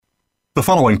The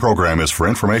following program is for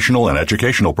informational and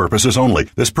educational purposes only.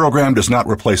 This program does not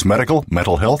replace medical,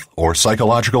 mental health, or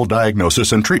psychological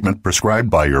diagnosis and treatment prescribed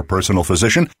by your personal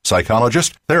physician,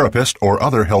 psychologist, therapist, or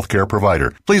other healthcare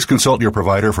provider. Please consult your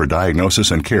provider for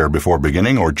diagnosis and care before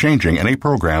beginning or changing any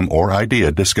program or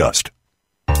idea discussed.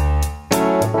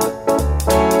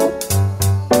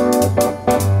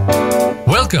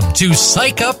 Welcome to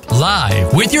Psych Up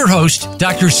Live with your host,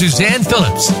 Dr. Suzanne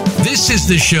Phillips. This is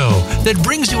the show that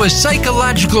brings you a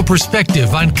psychological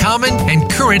perspective on common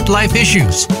and current life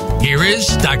issues. Here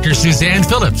is Dr. Suzanne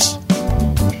Phillips.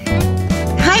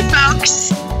 Hi, folks.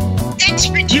 Thanks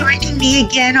for joining me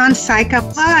again on Psych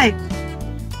Up Live.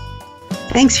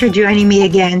 Thanks for joining me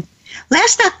again.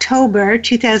 Last October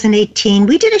 2018,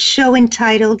 we did a show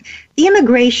entitled The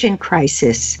Immigration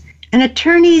Crisis, an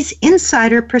attorney's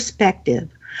insider perspective.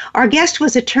 Our guest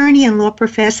was attorney and law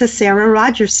professor Sarah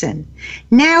Rogerson.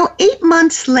 Now, 8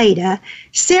 months later,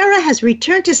 Sarah has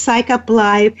returned to Psych Up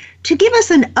Live to give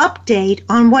us an update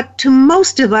on what to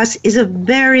most of us is a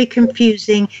very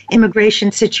confusing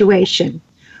immigration situation.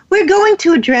 We're going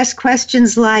to address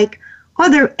questions like, are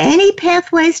there any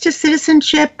pathways to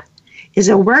citizenship? Is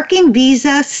a working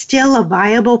visa still a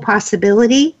viable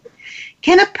possibility?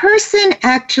 Can a person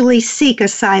actually seek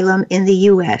asylum in the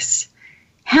U.S.?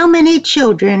 How many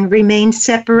children remain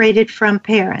separated from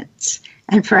parents,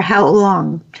 and for how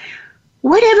long?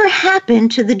 Whatever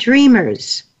happened to the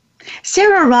dreamers?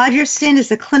 Sarah Rogerson is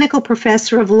a clinical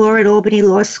professor of law at Albany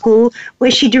Law School,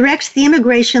 where she directs the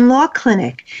Immigration Law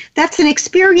Clinic. That's an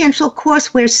experiential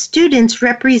course where students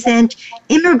represent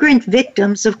immigrant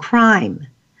victims of crime.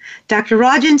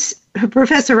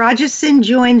 Professor Rogerson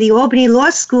joined the Albany Law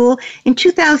School in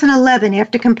 2011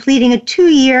 after completing a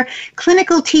 2-year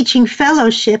clinical teaching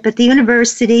fellowship at the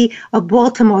University of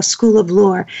Baltimore School of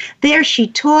Law. There she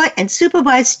taught and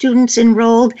supervised students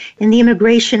enrolled in the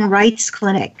Immigration Rights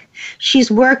Clinic. She's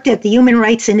worked at the Human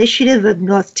Rights Initiative of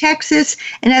North Texas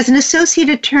and as an associate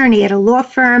attorney at a law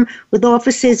firm with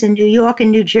offices in New York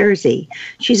and New Jersey.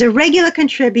 She's a regular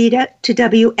contributor to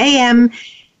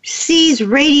WAMC's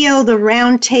Radio The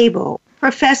Round Table.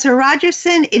 Professor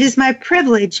Rogerson, it is my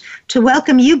privilege to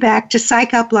welcome you back to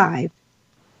Psych Up Live.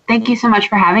 Thank you so much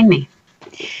for having me.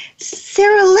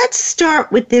 Sarah, let's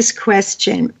start with this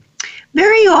question.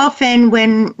 Very often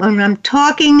when I'm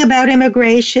talking about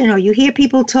immigration or you hear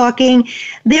people talking,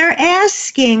 they're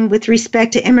asking with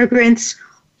respect to immigrants,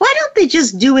 why don't they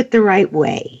just do it the right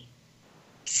way?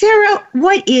 Sarah,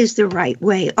 what is the right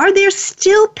way? Are there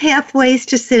still pathways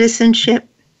to citizenship?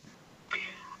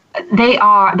 There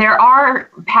are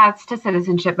paths to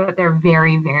citizenship, but they're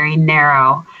very, very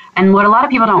narrow. And what a lot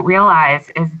of people don't realize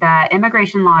is that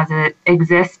immigration laws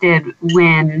existed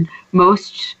when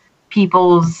most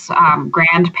people's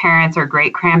grandparents or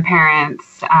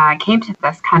great-grandparents came to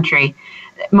this country.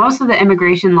 Most of the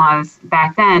immigration laws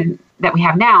back then that we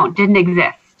have now didn't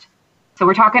exist. So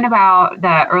we're talking about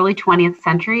the early 20th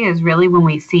century is really when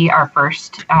we see our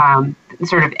first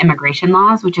sort of immigration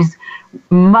laws, which is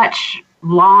much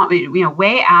long,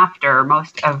 way after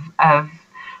most of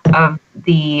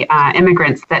the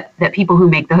immigrants that people who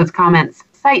make those comments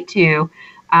cite to.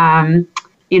 The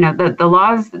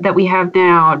laws that we have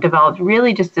now developed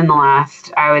really just in the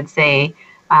last, I would say,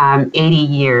 80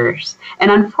 years. And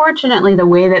unfortunately, the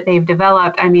way that they've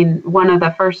developed, one of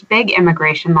the first big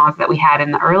immigration laws that we had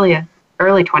in the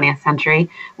early 20th century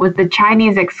was the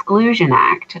Chinese Exclusion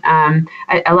Act.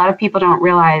 A lot of people don't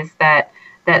realize that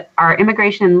our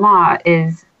immigration law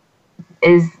has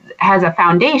a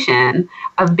foundation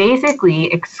of basically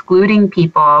excluding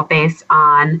people based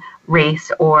on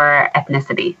race or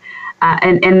ethnicity.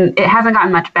 And it hasn't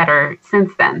gotten much better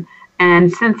since then. And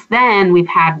since then, we've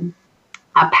had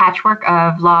a patchwork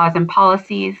of laws and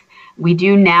policies. We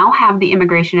do now have the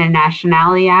Immigration and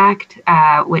Nationality Act,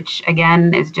 which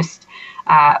again is just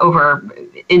over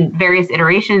in various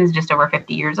iterations, just over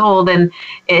 50 years old. And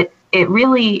it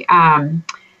really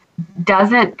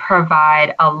doesn't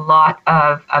provide a lot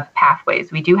of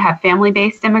pathways. We do have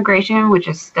family-based immigration, which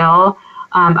is still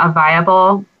a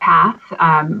viable path.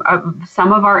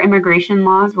 Some of our immigration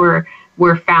laws were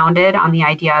founded on the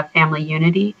idea of family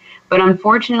unity, but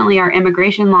unfortunately our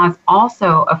immigration laws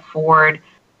also afford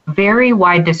very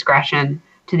wide discretion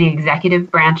to the executive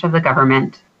branch of the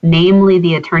government, namely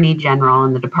the Attorney General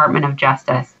and the Department of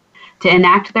Justice, to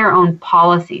enact their own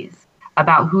policies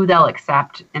about who they'll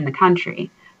accept in the country.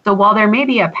 So while there may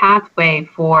be a pathway,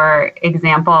 for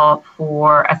example,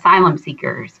 for asylum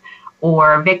seekers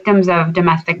or victims of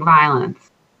domestic violence,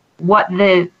 what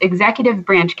the executive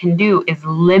branch can do is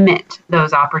limit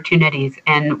those opportunities.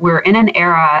 And we're in an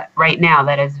era right now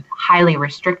that is highly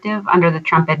restrictive under the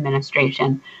Trump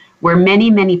administration, where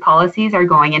many, many policies are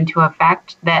going into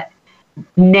effect that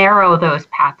narrow those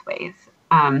pathways.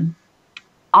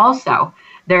 Also,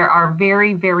 there are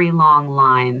very, very long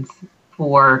lines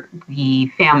for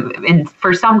the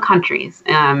for some countries,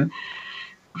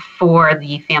 for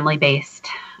the family-based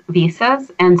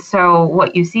visas. And so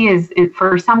what you see is,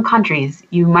 for some countries,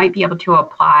 you might be able to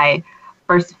apply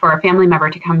for a family member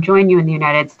to come join you in the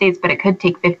United States, but it could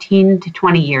take 15 to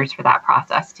 20 years for that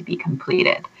process to be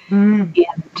completed. And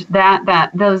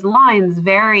that those lines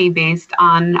vary based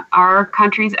on our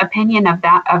country's opinion of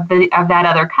that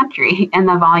other country and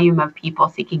the volume of people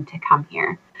seeking to come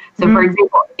here. So, for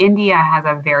example, India has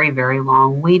a very, very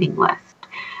long waiting list.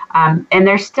 And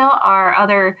there still are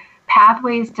other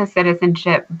pathways to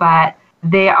citizenship, but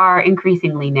they are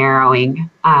increasingly narrowing.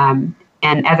 And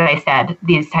as I said,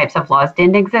 these types of laws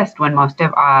didn't exist when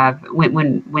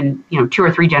when 2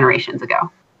 or 3 generations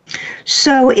ago.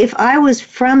 So if I was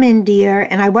from India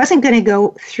and I wasn't going to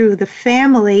go through the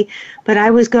family, but I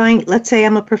was going, let's say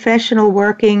I'm a professional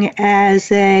working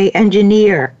as an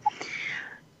engineer,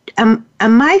 am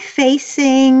I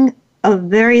facing a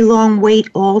very long wait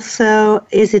also?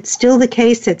 Is it still the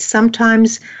case that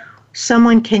sometimes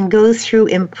someone can go through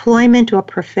employment or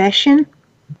profession?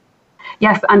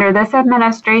 Yes, under this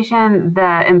administration,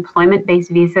 the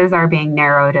employment-based visas are being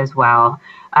narrowed as well.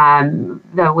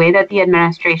 The way that the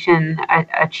administration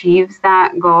achieves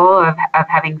that goal of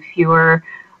having fewer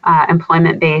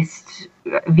employment-based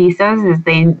visas is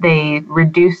they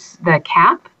reduce the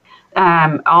cap.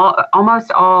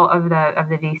 Almost all of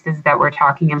the visas that we're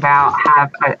talking about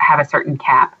have a certain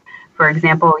cap. For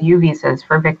example, U visas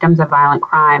for victims of violent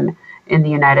crime in the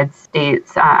United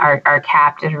States are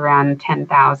capped at around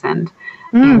 10,000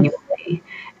 annually.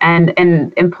 And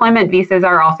employment visas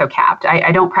are also capped.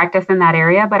 I don't practice in that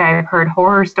area, but I've heard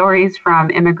horror stories from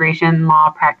immigration law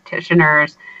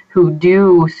practitioners who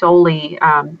do solely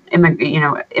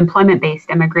employment-based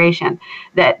immigration,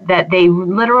 that they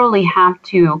literally have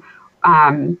to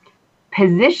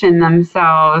position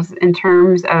themselves in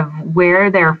terms of where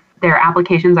their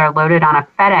applications are loaded on a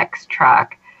FedEx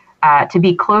truck to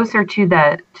be closer to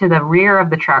the rear of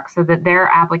the truck, so that their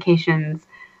applications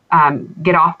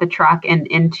get off the truck and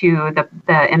into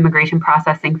the immigration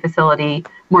processing facility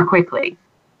more quickly.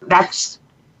 That's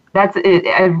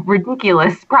a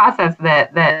ridiculous process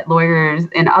that lawyers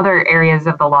in other areas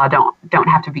of the law don't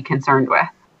have to be concerned with.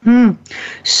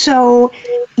 So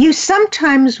you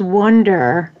sometimes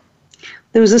wonder,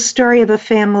 there was a story of a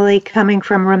family coming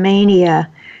from Romania,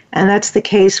 and that's the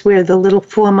case where the little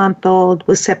 4-month-old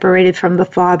was separated from the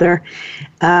father.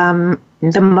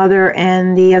 The mother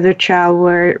and the other child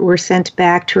were sent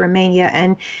back to Romania.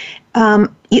 And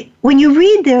when you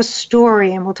read their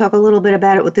story, and we'll talk a little bit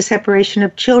about it with the separation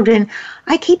of children,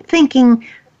 I keep thinking,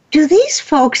 do these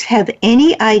folks have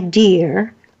any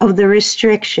idea of the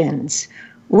restrictions?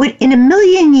 In a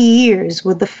million years,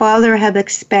 would the father have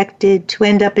expected to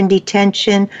end up in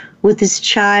detention with his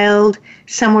child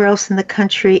somewhere else in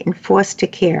the in foster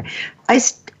care?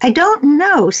 I don't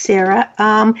know, Sarah,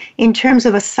 in terms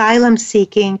of asylum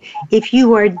seeking, if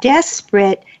you are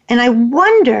desperate, and I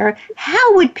wonder,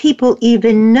 how would people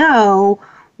even know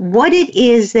what it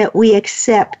is that we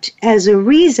accept as a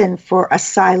reason for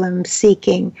asylum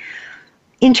seeking?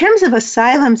 In terms of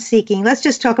asylum seeking, let's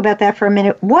just talk about that for a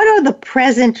minute. What are the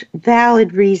present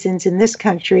valid reasons in this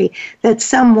country that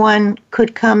someone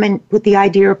could come in with the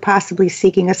idea of possibly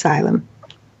seeking asylum?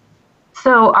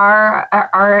 So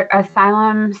our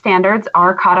asylum standards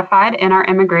are codified in our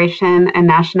Immigration and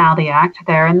Nationality Act.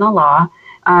 They're in the law,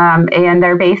 and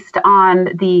they're based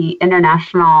on the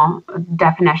international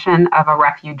definition of a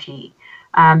refugee.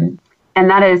 And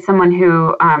that is someone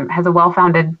who has a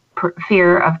well-founded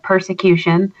fear of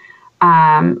persecution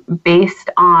based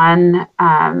on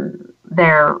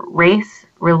their race,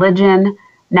 religion,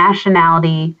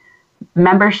 nationality,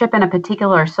 membership in a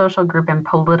particular social group, and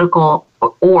political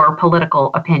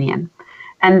opinion.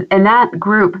 And that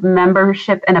group,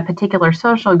 membership in a particular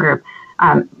social group,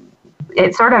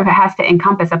 it sort of has to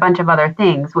encompass a bunch of other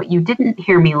things. What you didn't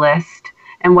hear me list,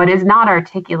 and what is not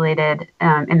articulated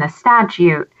in the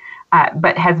statute,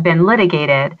 but has been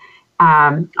litigated,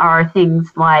 are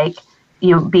things like,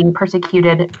 being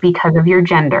persecuted because of your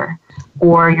gender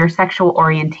or your sexual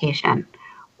orientation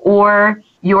or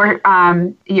your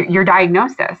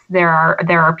diagnosis. There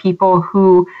are people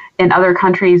who in other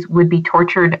countries would be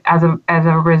tortured as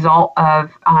a result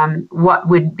of what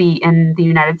would be in the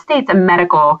United States a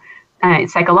medical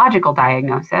psychological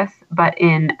diagnosis, but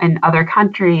in other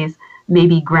countries may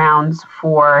be grounds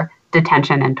for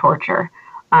detention and torture.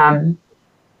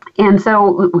 And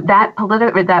so that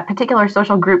particular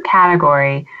social group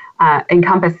category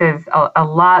encompasses a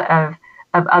lot of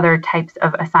other types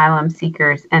of asylum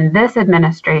seekers. And this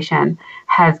administration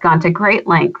has gone to great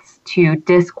lengths to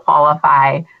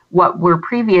disqualify what were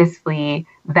previously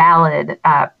valid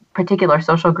particular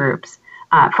social groups.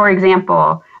 For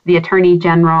example, the Attorney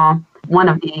General, one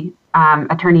of the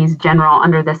attorneys general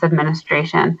under this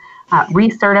administration,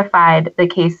 recertified the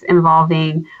case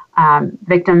involving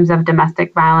victims of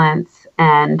domestic violence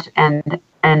and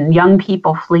young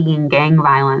people fleeing gang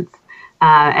violence,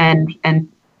 and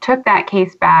took that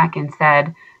case back and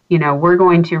said, we're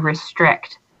going to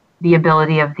restrict the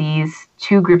ability of these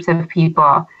two groups of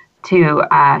people to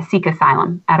seek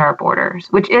asylum at our borders,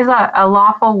 which is a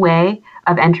lawful way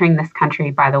of entering this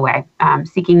country, by the way.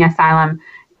 Seeking asylum,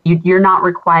 you're not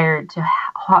required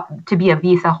to be a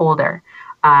visa holder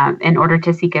in order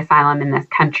to seek asylum in this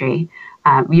country.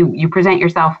 You present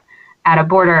yourself at a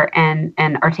border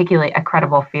and articulate a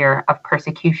credible fear of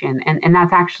persecution. And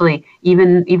that's actually,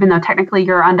 even though technically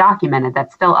you're undocumented,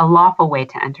 that's still a lawful way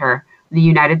to enter the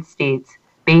United States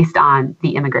based on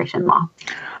the immigration law.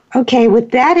 Okay,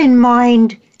 with that in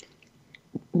mind,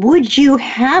 would you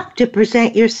have to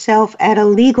present yourself at a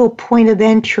legal point of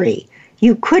entry?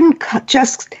 You couldn't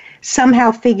just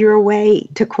somehow figure a way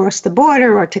to cross the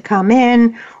border or to come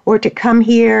in or to come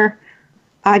here,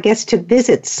 I guess, to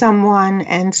visit someone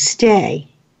and stay.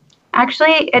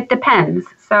 Actually, it depends.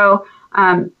 So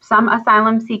some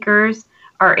asylum seekers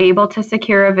are able to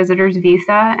secure a visitor's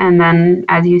visa, and then,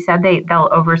 as you said, they'll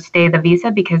overstay the visa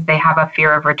because they have a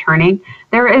fear of returning.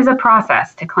 There is a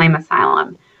process to claim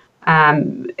asylum.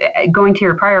 Going to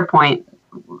your prior point,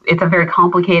 it's a very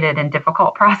complicated and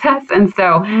difficult process, and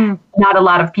so not a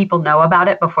lot of people know about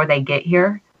it before they get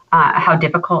here, how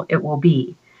difficult it will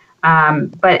be.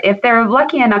 But if they're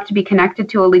lucky enough to be connected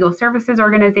to a legal services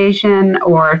organization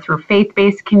or through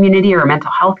faith-based community or a mental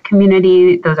health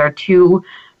community, those are two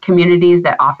communities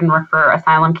that often refer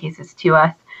asylum cases to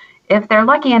us. If they're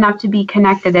lucky enough to be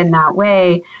connected in that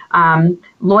way,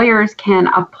 lawyers can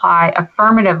apply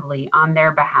affirmatively on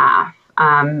their behalf,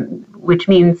 which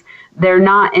means they're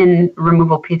not in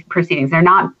removal proceedings. They're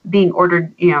not being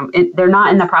ordered, they're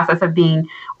not in the process of being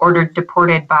ordered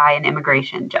deported by an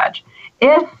immigration judge.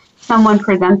 If someone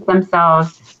presents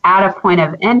themselves at a point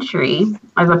of entry,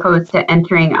 as opposed to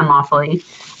entering unlawfully,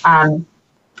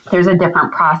 there's a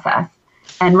different process.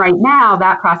 And right now,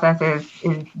 that process is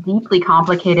deeply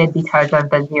complicated because of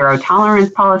the zero tolerance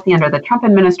policy under the Trump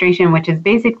administration, which is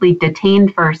basically detain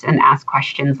first and ask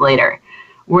questions later.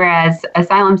 Whereas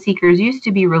asylum seekers used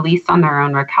to be released on their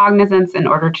own recognizance in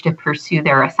order to pursue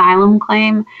their asylum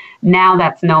claim, now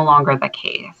that's no longer the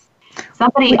case.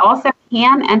 Somebody also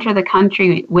can enter the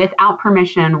country without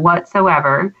permission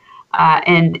whatsoever,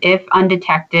 and if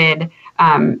undetected,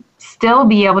 still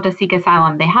be able to seek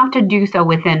asylum. They have to do so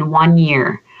within 1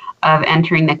 year of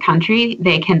entering the country.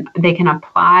 They can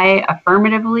apply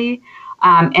affirmatively,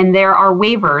 and there are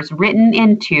waivers written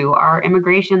into our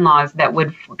immigration laws that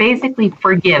would basically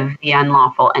forgive the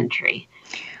unlawful entry.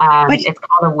 It's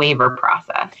called a waiver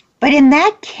process. But in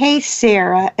that case,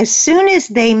 Sarah, as soon as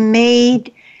they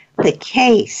made the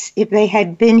case, if they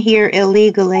had been here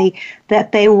illegally,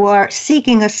 that they were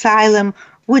seeking asylum,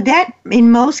 would that,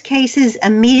 in most cases,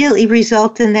 immediately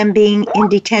result in them being in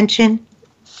detention?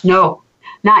 No,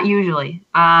 not usually.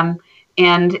 And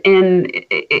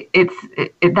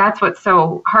that's what's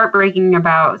so heartbreaking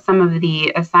about some of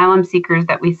the asylum seekers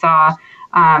that we saw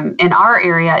in our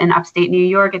area in upstate New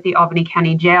York at the Albany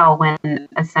County Jail, when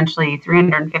essentially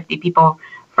 350 people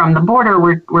from the border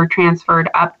were transferred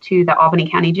up to the Albany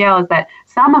County Jail, is that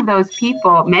some of those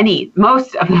people,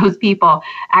 most of those people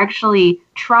actually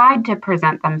tried to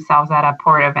present themselves at a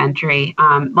port of entry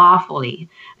lawfully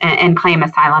and claim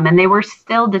asylum, and they were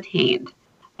still detained.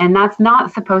 And that's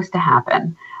not supposed to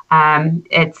happen.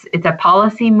 It's a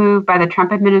policy move by the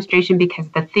Trump administration, because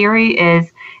the theory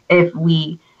is if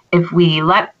we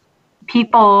let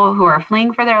people who are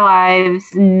fleeing for their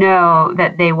lives know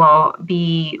that they will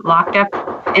be locked up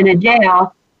in a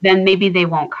jail, then maybe they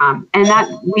won't come. And that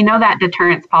we know that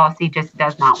deterrence policy just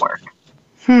does not work.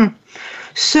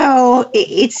 So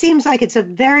it seems like it's a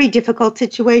very difficult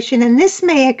situation, and this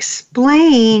may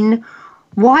explain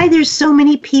why there's so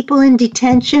many people in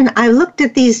detention. I looked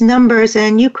at these numbers,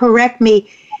 and you correct me.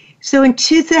 So in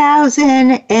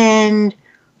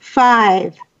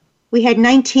 2005, we had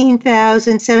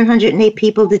 19,708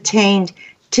 people detained.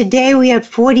 Today we have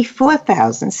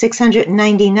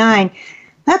 44,699.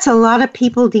 That's a lot of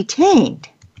people detained.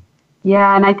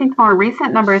 Yeah, and I think more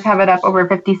recent numbers have it up over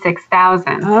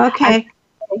 56,000. Okay.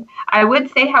 I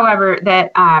would say, however,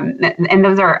 that, and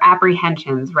those are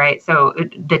apprehensions, right? So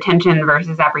detention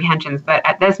versus apprehensions. But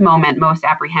at this moment, most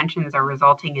apprehensions are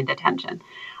resulting in detention.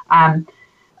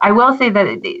 I will say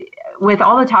that with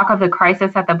all the talk of the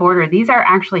crisis at the border, these are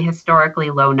actually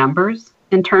historically low numbers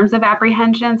in terms of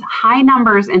apprehensions, high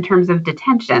numbers in terms of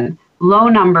detention, low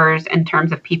numbers in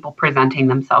terms of people presenting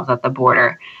themselves at the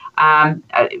border.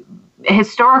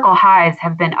 Historical highs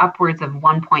have been upwards of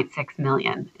 1.6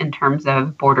 million in terms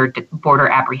of border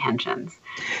apprehensions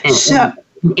in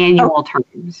annual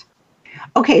terms.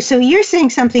 Okay, so you're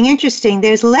saying something interesting.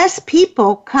 There's less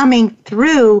people coming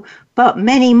through, but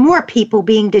many more people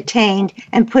being detained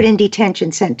and put in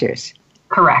detention centers.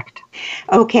 Correct.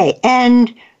 Okay,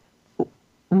 and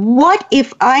what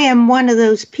if I am one of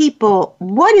those people?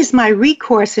 What is my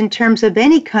recourse in terms of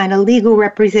any kind of legal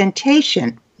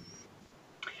representation?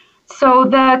 So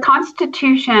the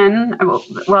Constitution,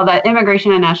 well, the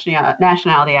Immigration and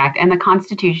Nationality Act and the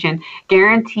Constitution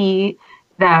guarantee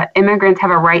that immigrants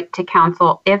have a right to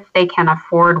counsel if they can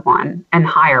afford one and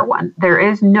hire one. There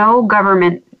is no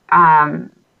government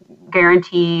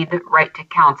guaranteed right to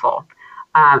counsel,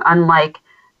 unlike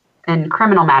in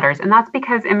criminal matters. And that's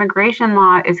because immigration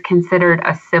law is considered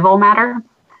a civil matter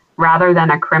rather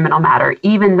than a criminal matter,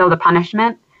 even though the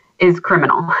punishment is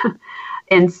criminal.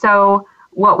 And so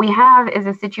what we have is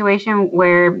a situation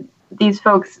where these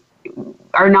folks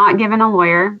are not given a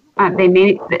lawyer.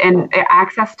 And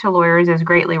access to lawyers is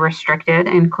greatly restricted,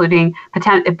 including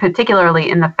particularly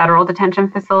in the federal detention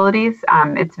facilities.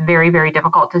 It's very, very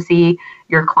difficult to see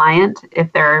your client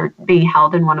if they're being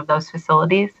held in one of those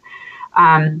facilities.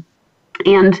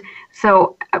 And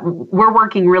so we're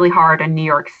working really hard in New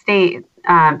York State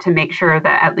to make sure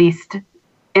that at least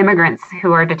immigrants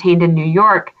who are detained in New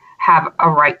York have a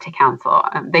right to counsel.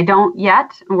 They don't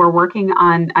yet. We're working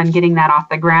on getting that off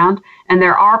the ground. And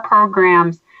there are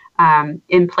programs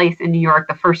in place in New York,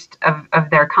 the first of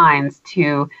their kinds,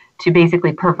 to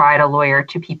basically provide a lawyer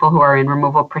to people who are in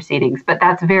removal proceedings. But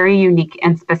that's very unique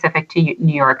and specific to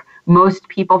New York. Most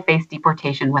people face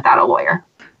deportation without a lawyer.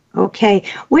 Okay,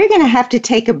 we're going to have to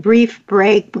take a brief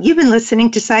break. You've been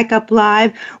listening to Psych Up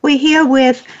Live. We're here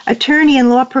with attorney and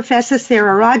law professor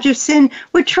Sarah Rogerson.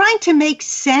 We're trying to make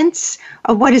sense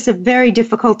of what is a very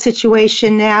difficult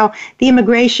situation now, the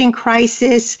immigration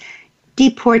crisis,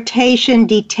 deportation,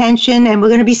 detention, and we're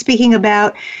going to be speaking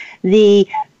about the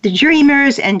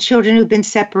dreamers and children who've been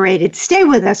separated. Stay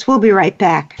with us. We'll be right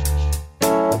back.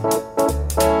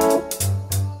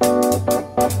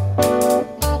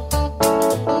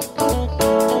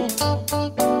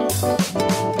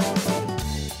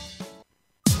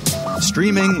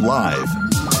 Streaming live,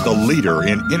 the leader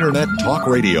in Internet talk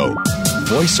radio,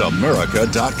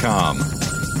 voiceamerica.com.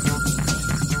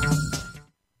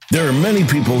 There are many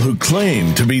people who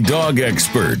claim to be dog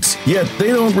experts, yet they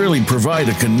don't really provide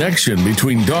a connection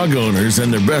between dog owners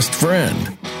and their best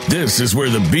friend. This is where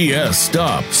the BS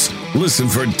stops. Listen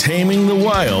for Taming the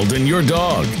Wild in Your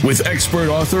Dog with expert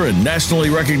author and nationally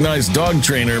recognized dog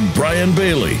trainer Brian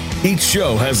Bailey. Each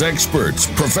show has experts,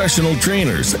 professional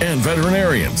trainers, and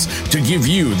veterinarians to give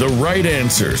you the right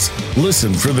answers.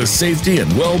 Listen for the safety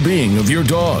and well-being of your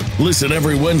dog. Listen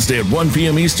every Wednesday at 1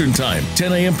 p.m. Eastern Time,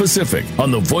 10 a.m. Pacific on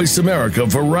the Voice America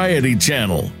Variety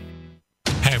Channel.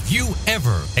 Have you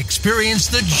ever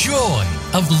experienced the joy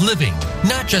of living?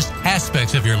 Not just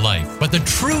aspects of your life, but the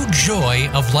true joy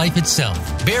of life itself.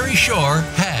 Barry Shore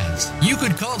has. You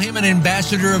could call him an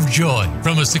ambassador of joy.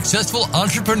 From a successful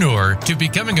entrepreneur to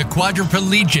becoming a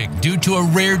quadriplegic due to a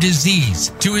rare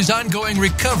disease, to his ongoing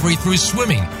recovery through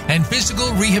swimming and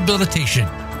physical rehabilitation,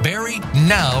 Barry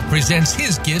now presents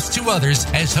his gifts to others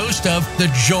as host of The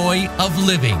Joy of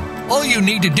Living. All you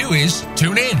need to do is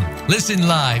tune in. Listen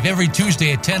live every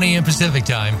Tuesday at 10 a.m. Pacific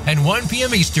Time and 1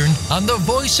 p.m. Eastern on the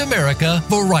Voice America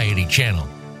Variety Channel.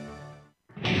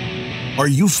 Are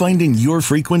you finding your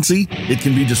frequency? It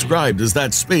can be described as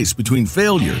that space between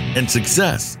failure and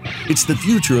success. It's the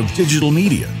future of digital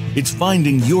media. It's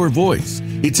finding your voice.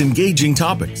 It's engaging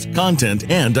topics, content,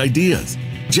 and ideas.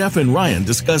 Jeff and Ryan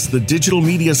discuss the digital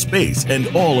media space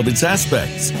and all of its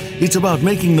aspects. It's about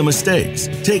making the mistakes,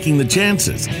 taking the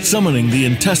chances, summoning the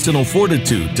intestinal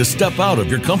fortitude to step out of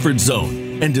your comfort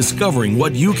zone, and discovering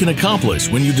what you can accomplish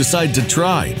when you decide to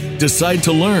try, decide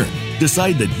to learn,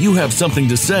 decide that you have something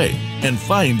to say, and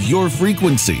find your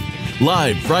frequency.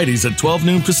 Live Fridays at 12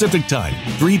 noon Pacific Time,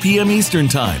 3 p.m. Eastern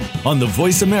Time on the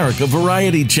Voice America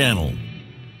Variety Channel.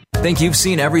 Think you've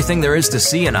seen everything there is to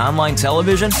see in online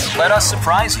television? Let us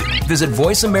surprise you. Visit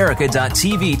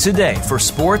voiceamerica.tv today for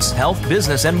sports, health,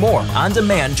 business, and more on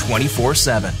demand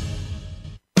 24/7.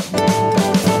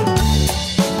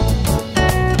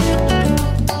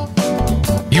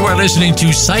 You are listening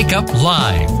to Psych Up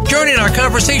Live. Join in our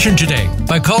conversation today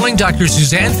by calling Dr.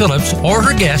 Suzanne Phillips or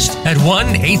her guest at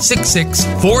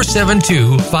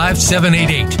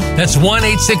 1-866-472-5788. That's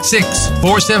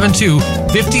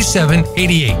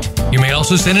 1-866-472-5788. You may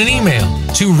also send an email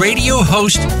to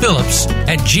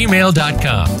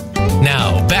radiohostphillips@gmail.com.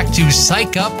 Now, back to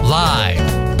Psych Up Live.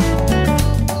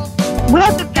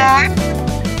 Welcome back.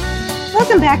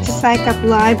 Welcome back to Psych Up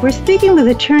Live. We're speaking with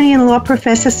attorney and law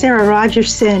professor Sarah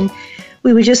Rogerson.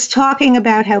 We were just talking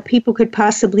about how people could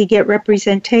possibly get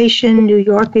representation. New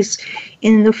York is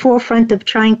in the forefront of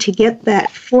trying to get that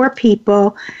for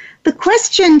people. The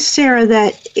question, Sarah,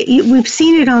 that we've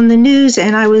seen it on the news,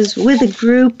 and I was with a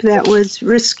group that was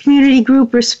community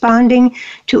group responding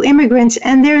to immigrants,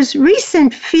 and there's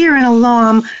recent fear and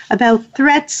alarm about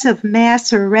threats of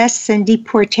mass arrests and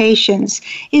deportations.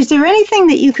 Is there anything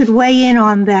that you could weigh in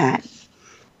on that?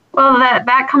 Well,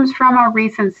 that comes from a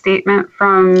recent statement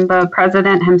from the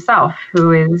president himself,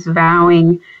 who is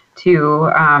vowing to,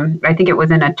 I think it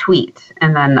was in a tweet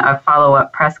and then a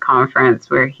follow-up press conference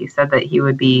where he said that he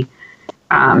would be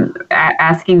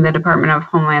asking the Department of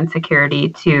Homeland Security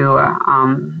to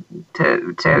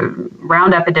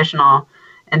round up additional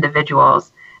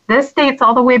individuals. This dates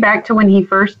all the way back to when he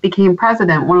first became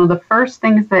president. One of the first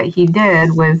things that he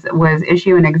did was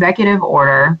issue an executive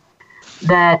order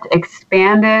that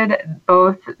expanded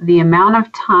both the amount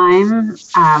of time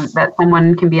that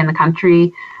someone can be in the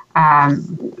country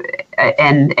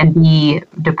and be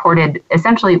deported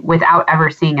essentially without ever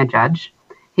seeing a judge.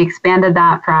 He expanded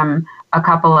that from a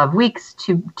couple of weeks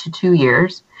to 2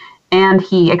 years, and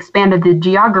he expanded the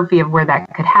geography of where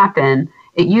that could happen.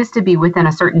 It used to be within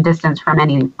a certain distance from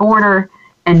any border,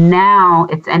 and now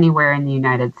it's anywhere in the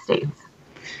United States.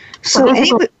 Who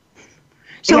would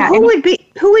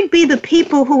be the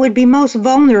people who would be most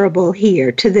vulnerable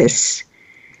here to this?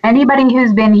 Anybody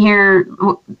who's been here.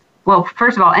 Well,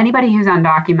 first of all, anybody who's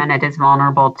undocumented is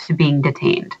vulnerable to being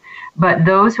detained. But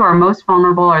those who are most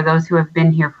vulnerable are those who have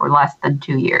been here for less than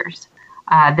 2 years.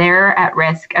 They're at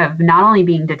risk of not only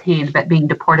being detained, but being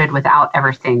deported without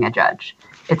ever seeing a judge.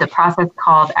 It's a process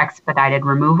called expedited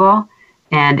removal,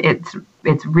 and it's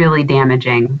really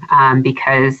damaging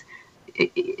because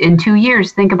in 2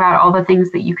 years, think about all the things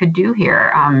that you could do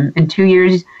here. In 2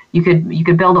 years, you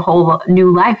could build a whole new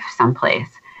life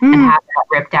someplace. And have that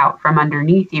ripped out from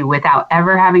underneath you without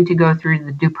ever having to go through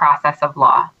the due process of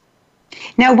law.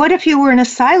 Now, what if you were an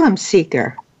asylum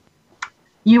seeker?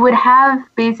 You would have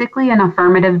basically an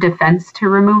affirmative defense to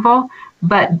removal,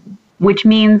 which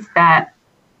means that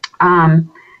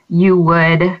you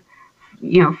would,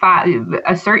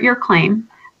 assert your claim.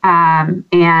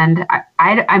 And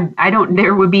I don't.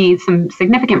 There would be some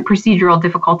significant procedural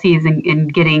difficulties in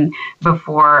getting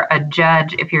before a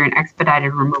judge if you're in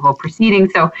expedited removal proceeding.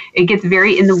 So it gets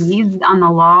very in the weeds on the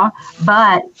law.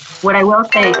 But what I will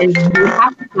say is you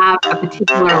have to have a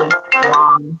particularly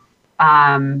strong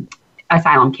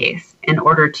asylum case in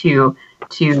order to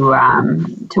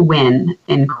win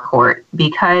in court,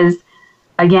 because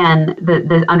again,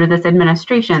 under this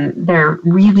administration, they're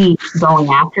really going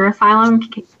after asylum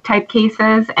type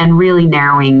cases and really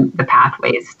narrowing the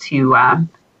pathways to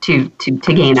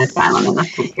gain asylum in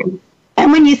this country.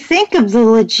 And when you think of the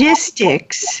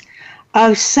logistics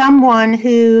of someone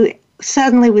who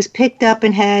suddenly was picked up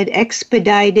and had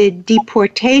expedited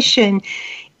deportation,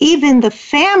 even the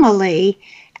family,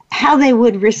 how they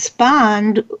would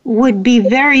respond would be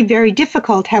very, very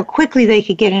difficult. How quickly they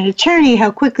could get an attorney,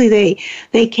 how quickly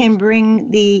they can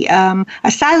bring the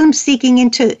asylum seeking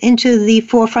into the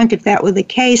forefront if that were the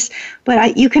case.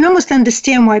 But you can almost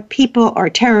understand why people are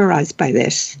terrorized by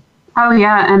this. Oh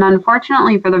yeah, and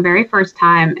unfortunately, for the very first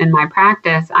time in my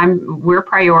practice, we're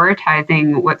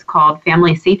prioritizing what's called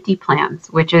family safety plans,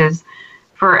 which is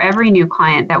for every new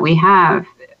client that we have,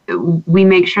 we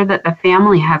make sure that the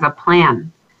family has a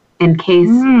plan in case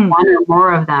one or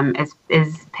more of them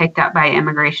is picked up by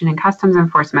Immigration and Customs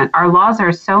Enforcement. Our laws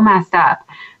are so messed up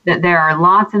that there are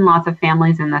lots and lots of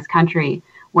families in this country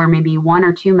where maybe one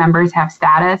or two members have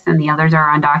status and the others are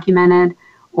undocumented,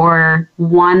 or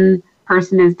one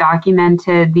person is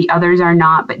documented, the others are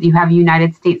not, but you have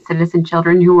United States citizen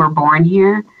children who were born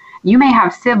here. You may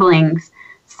have siblings,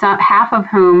 half of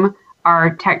whom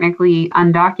are technically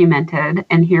undocumented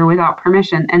and here without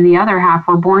permission, and the other half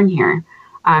were born here.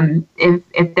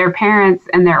 If their parents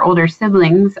and their older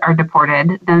siblings are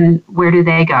deported, then where do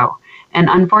they go? And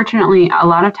unfortunately, a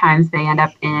lot of times they end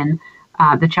up in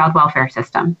the child welfare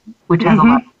system, which has a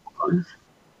lot of problems.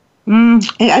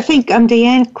 I think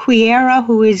Diane Quiera,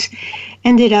 who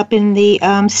ended up in the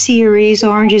series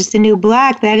Orange is the New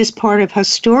Black, that is part of her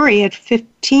story at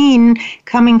 15,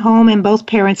 coming home, and both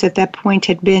parents at that point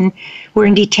were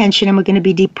in detention and were going to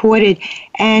be deported.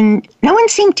 And no one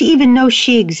seemed to even know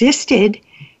she existed.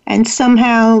 And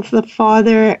somehow the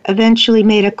father eventually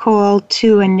made a call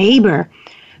to a neighbor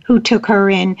who took her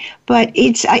in. But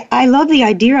I love the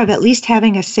idea of at least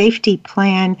having a safety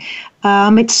plan.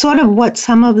 It's sort of what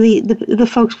some of the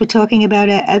folks were talking about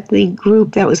at the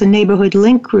group that was a neighborhood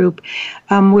link group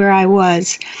where I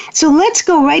was. So let's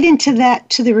go right into that,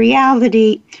 to the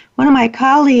reality. One of my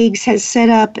colleagues has set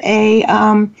up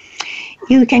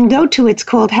you can go to, it's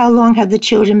called How Long Have the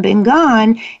Children Been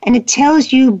Gone? And it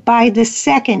tells you by the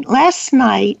second. Last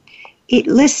night, it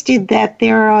listed that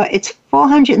it's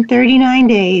 439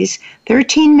 days,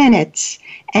 13 minutes,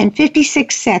 and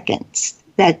 56 seconds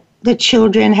that the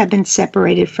children have been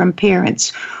separated from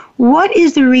parents. What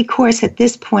is the recourse at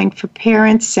this point for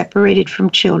parents separated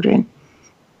from children?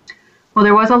 Well,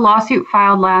 there was a lawsuit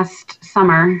filed last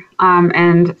summer,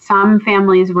 and some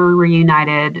families were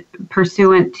reunited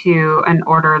pursuant to an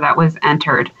order that was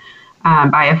entered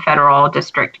by a federal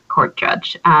district court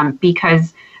judge.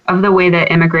 Because of the way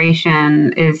that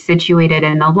immigration is situated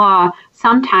in the law,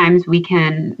 sometimes we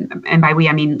can, and by we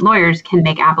I mean lawyers, can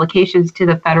make applications to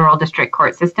the federal district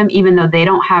court system, even though they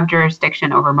don't have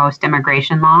jurisdiction over most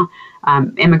immigration law.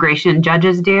 Immigration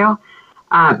judges do.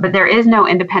 But there is no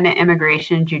independent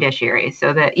immigration judiciary,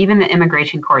 so that even the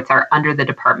immigration courts are under the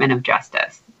Department of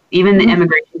Justice. Even the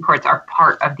immigration courts are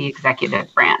part of the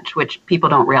executive branch, which people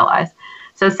don't realize.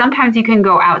 So sometimes you can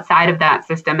go outside of that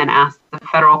system and ask the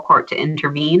federal court to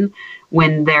intervene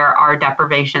when there are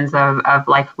deprivations of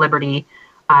life, liberty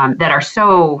that are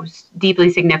so deeply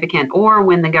significant, or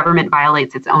when the government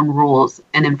violates its own rules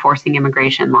in enforcing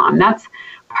immigration law. And that's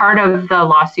part of the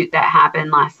lawsuit that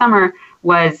happened last summer,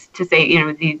 was to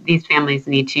say, these families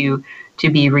need to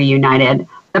be reunited.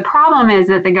 The problem is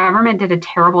that the government did a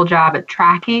terrible job at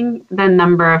tracking the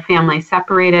number of families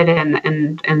separated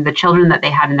and the children that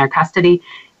they had in their custody,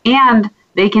 and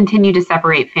they continue to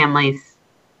separate families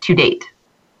to date.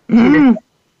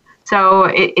 So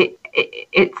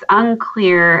it's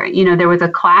unclear. There was a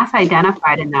class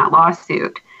identified in that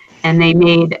lawsuit, and they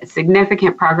made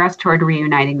significant progress toward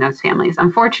reuniting those families.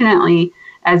 Unfortunately,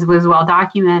 as was well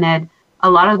documented, a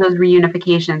lot of those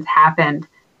reunifications happened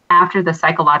after the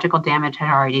psychological damage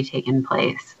had already taken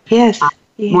place. Yes.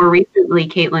 More recently,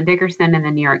 Caitlin Dickerson in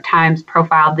the New York Times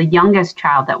profiled the youngest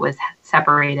child that was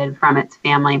separated from its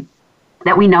family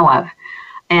that we know of.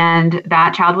 And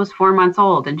that child was 4 months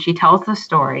old. And she tells the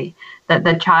story that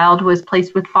the child was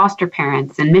placed with foster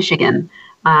parents in Michigan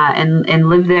and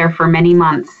lived there for many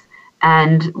months.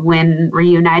 And when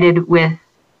reunited with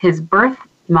his birth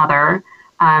mother,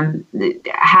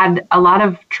 had a lot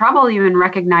of trouble even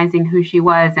recognizing who she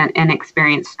was, and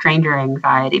experienced stranger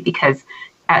anxiety because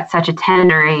at such a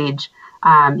tender age,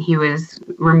 he was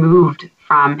removed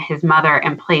from his mother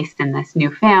and placed in this new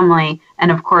family.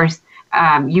 And of course,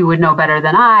 you would know better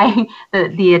than I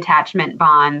the attachment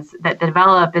bonds that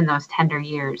develop in those tender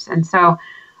years. And so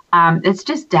it's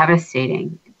just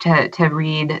devastating to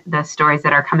read the stories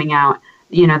that are coming out.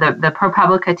 The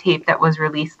ProPublica tape that was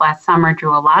released last summer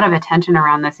drew a lot of attention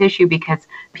around this issue because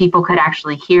people could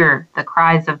actually hear the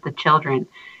cries of the children.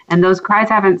 And those cries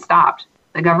haven't stopped.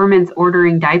 The government's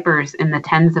ordering diapers in the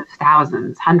tens of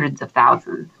thousands, hundreds of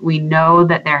thousands. We know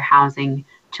that they're housing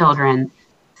children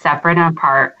separate and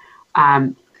apart,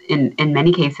 in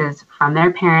many cases from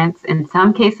their parents. In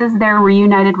some cases, they're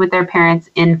reunited with their parents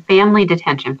in family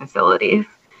detention facilities.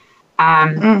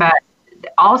 But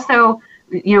also,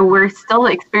 we're still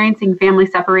experiencing family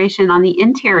separation on the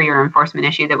interior enforcement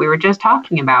issue that we were just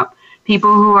talking about.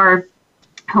 People who are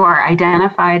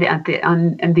identified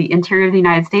in the interior of the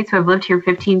United States, who have lived here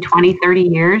 15, 20, 30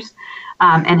 years,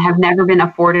 and have never been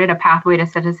afforded a pathway to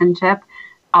citizenship.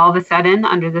 All of a sudden,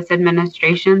 under this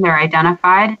administration, they're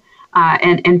identified,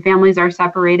 and families are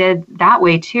separated that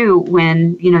way too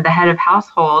when, the head of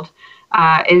household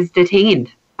is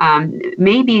detained,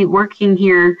 maybe working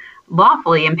here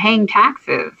lawfully and paying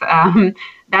taxes.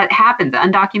 That happens.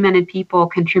 Undocumented people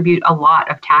contribute a lot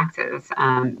of taxes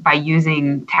by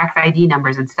using tax ID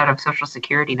numbers instead of Social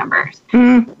Security numbers.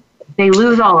 They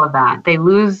lose all of that. They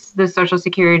lose the Social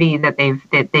Security that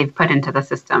they've put into the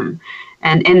system,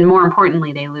 and more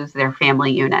importantly, they lose their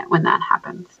family unit when that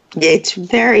happens. It's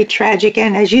very tragic,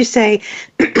 and as you say,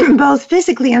 both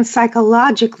physically and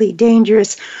psychologically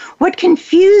dangerous. What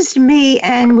confused me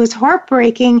and was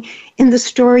heartbreaking in the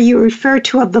story you referred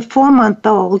to of the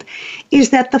 4-month-old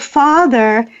is that the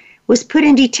father was put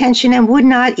in detention and would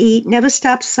not eat, never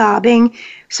stopped sobbing.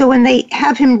 So when they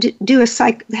have him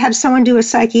have someone do a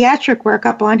psychiatric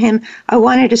workup on him, I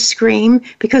wanted to scream,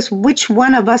 because which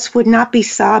one of us would not be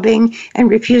sobbing and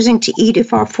refusing to eat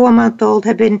if our 4-month-old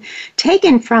had been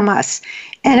taken from us?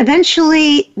 And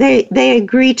eventually they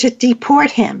agreed to deport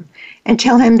him and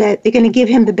tell him that they're going to give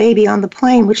him the baby on the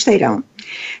plane, which they don't.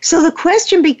 So the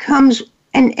question becomes,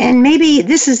 and maybe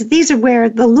these are where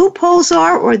the loopholes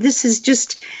are, or this is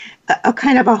just a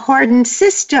kind of a hardened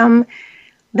system,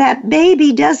 that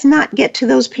baby does not get to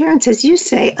those parents, as you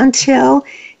say, until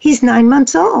he's 9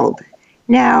 months old.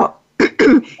 Now,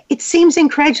 it seems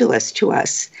incredulous to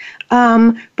us.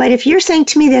 But if you're saying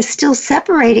to me they're still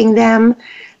separating them,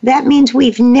 that means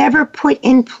we've never put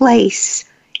in place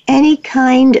any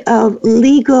kind of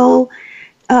legal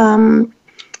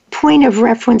point of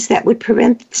reference that would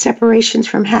prevent separations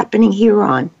from happening here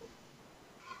on.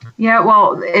 Yeah,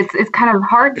 well, it's kind of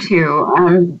hard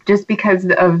to, just because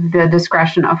of the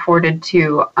discretion afforded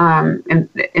to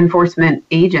enforcement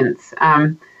agents.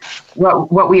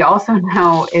 What we also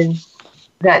know is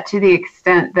that to the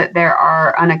extent that there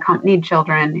are unaccompanied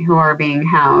children who are being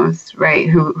housed, right,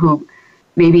 who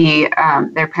maybe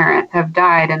their parents have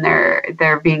died and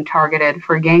they're being targeted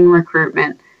for gang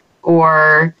recruitment,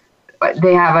 or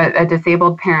they have a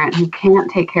disabled parent who can't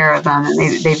take care of them and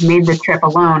they've made the trip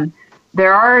alone.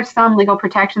 There are some legal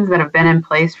protections that have been in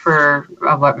place for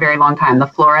a very long time, the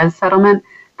Flores settlement,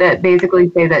 that basically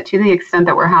say that to the extent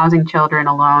that we're housing children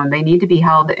alone, they need to be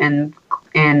held in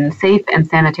safe and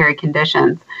sanitary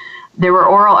conditions. There were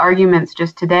oral arguments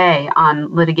just today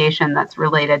on litigation that's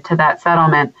related to that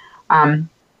settlement.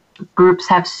 Groups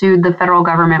have sued the federal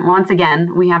government. Once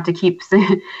again, we have to keep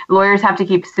lawyers have to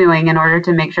keep suing in order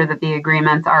to make sure that the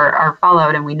agreements are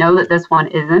followed. And we know that this one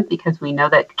isn't, because we know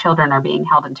that children are being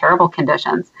held in terrible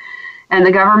conditions. And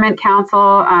the government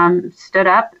counsel stood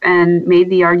up and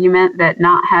made the argument that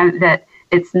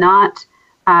it's not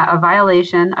a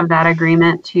violation of that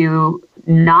agreement to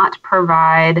not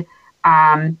provide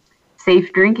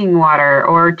safe drinking water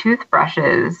or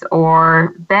toothbrushes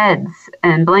or beds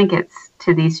and blankets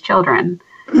to these children.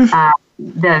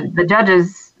 The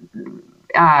judges,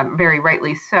 very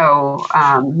rightly so,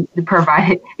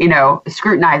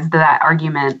 scrutinized that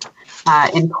argument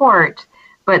in court.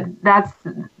 But that's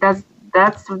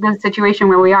the situation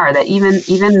where we are. That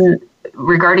even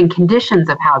regarding conditions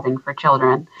of housing for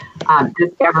children,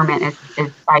 this government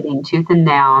is fighting tooth and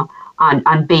nail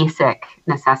on basic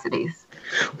necessities.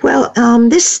 Well,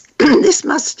 this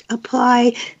must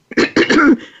apply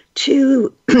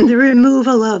to the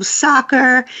removal of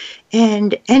soccer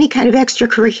and any kind of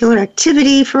extracurricular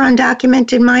activity for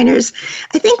undocumented minors.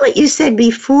 I think what you said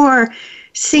before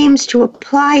seems to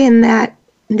apply in that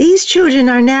these children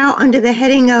are now under the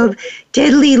heading of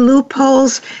deadly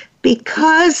loopholes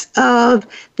because of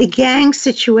the gang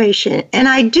situation. And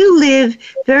I do live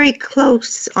very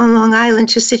close on Long Island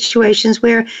to situations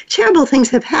where terrible things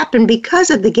have happened because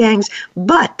of the gangs,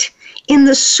 but in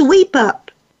the sweep up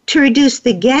to reduce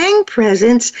the gang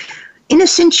presence,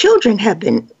 innocent children have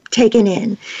been taken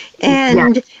in.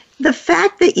 And the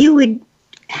fact that you would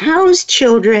house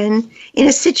children in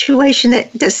a situation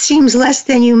that just seems less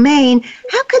than humane,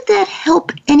 how could that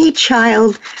help any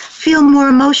child feel more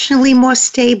emotionally more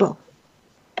stable?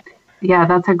 Yeah,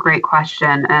 that's a great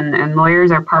question. And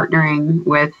lawyers are partnering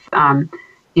with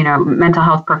mental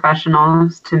health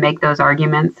professionals to make those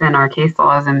arguments in our case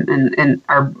laws and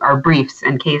our briefs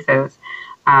and cases.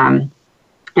 And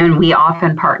we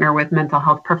often partner with mental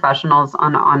health professionals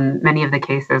on many of the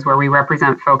cases where we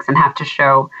represent folks and have to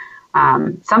show,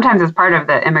 sometimes as part of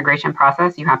the immigration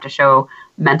process, you have to show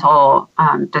mental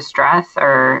distress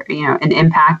or, an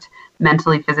impact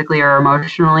mentally, physically, or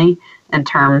emotionally in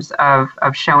terms of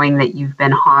showing that you've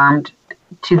been harmed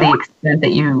to the extent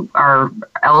that you are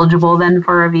eligible then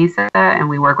for a visa. And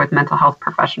we work with mental health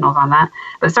professionals on that.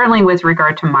 But certainly with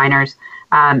regard to minors,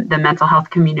 the mental health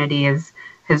community is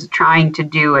trying to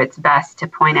do its best to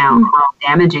point out how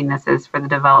damaging this is for the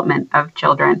development of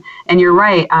children. And you're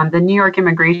right, the New York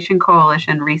Immigration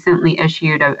Coalition recently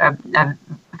issued a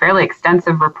fairly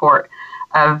extensive report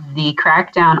of the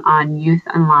crackdown on youth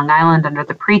on Long Island under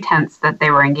the pretense that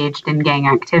they were engaged in gang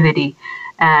activity,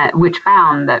 which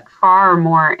found that far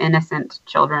more innocent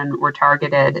children were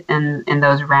targeted in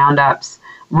those roundups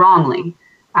wrongly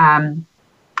than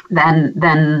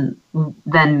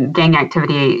gang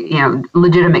activity,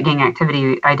 legitimate gang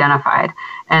activity identified.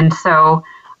 And so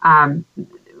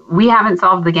we haven't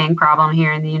solved the gang problem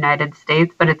here in the United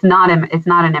States, but it's not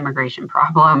an immigration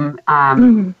problem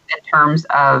in terms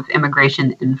of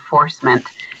immigration enforcement.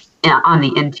 on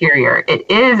the interior. It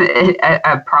is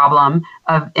a problem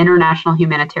of international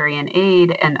humanitarian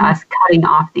aid and us cutting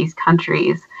off these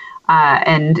countries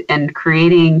and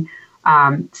creating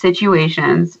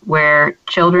situations where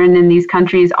children in these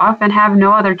countries often have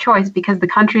no other choice because the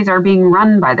countries are being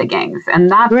run by the gangs. And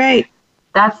that's right.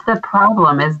 That's the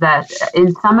problem, is that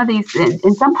in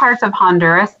some parts of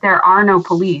Honduras, there are no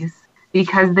police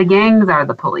because the gangs are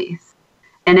the police.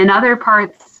 And in other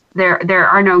parts, there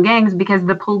are no gangs because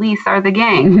the police are the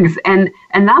gangs. And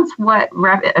that's what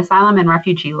asylum and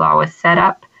refugee law was set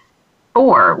up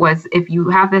for, was if you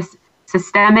have this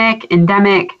systemic,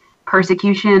 endemic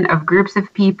persecution of groups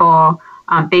of people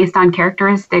based on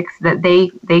characteristics that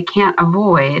they can't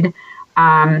avoid,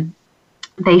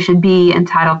 they should be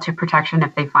entitled to protection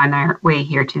if they find their way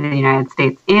here to the United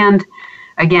States. And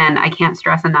again, I can't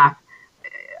stress enough,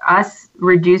 us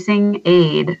reducing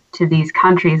aid to these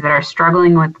countries that are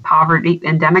struggling with poverty,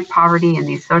 endemic poverty, and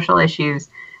these social issues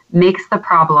makes the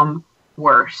problem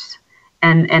worse.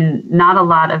 And not a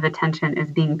lot of attention is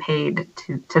being paid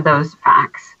to those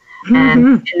facts. Mm-hmm.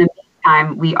 And in the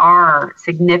meantime, we are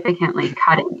significantly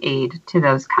cutting aid to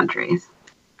those countries.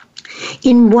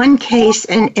 In one case,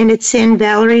 and it's in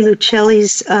Valerie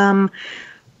Lucelli's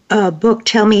book,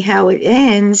 Tell Me How It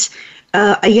Ends,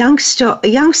 a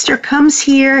youngster comes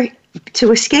here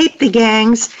to escape the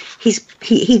gangs.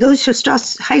 He goes to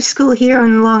high school here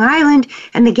on Long Island,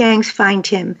 and the gangs find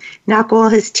him, knock all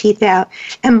his teeth out.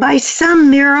 And by some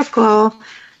miracle,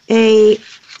 there's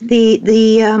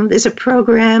a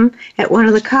program at one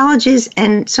of the colleges,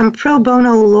 and some pro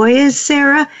bono lawyers,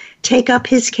 Sarah, take up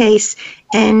his case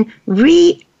and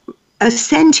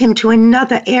send him to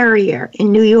another area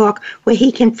in New York where he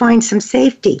can find some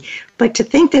safety. But to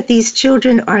think that these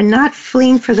children are not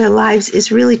fleeing for their lives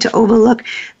is really to overlook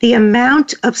the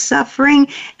amount of suffering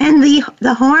and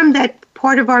the harm that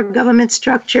part of our government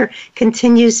structure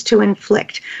continues to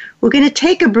inflict. We're going to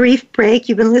take a brief break.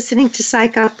 You've been listening to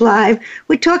Psych Up Live.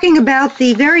 We're talking about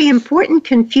the very important,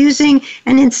 confusing,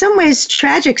 and in some ways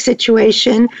tragic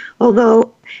situation,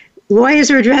 although lawyers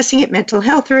are addressing it, mental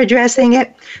health are addressing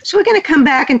it. So we're going to come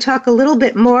back and talk a little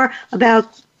bit more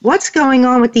about what's going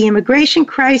on with the immigration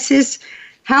crisis.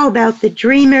 How about the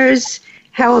dreamers?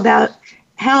 How about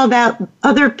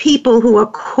other people who are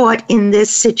caught in this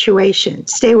situation?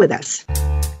 Stay with us.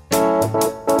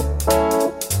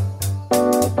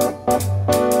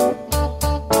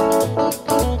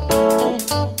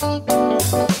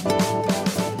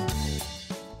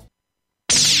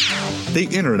 The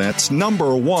Internet's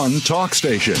 #1 talk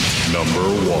station.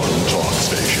 #1 talk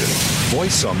station.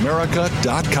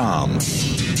 VoiceAmerica.com.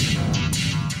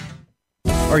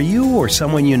 Are you or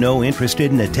someone you know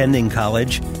interested in attending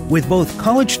college? With both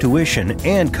college tuition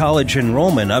and college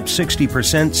enrollment up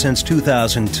 60% since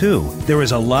 2002, there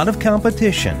is a lot of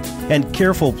competition, and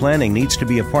careful planning needs to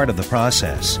be a part of the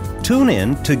process. Tune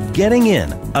in to Getting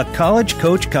In, a college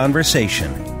coach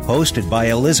conversation, hosted by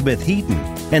Elizabeth Heaton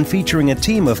and featuring a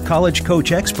team of college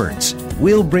coach experts.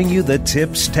 We'll bring you the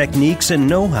tips, techniques, and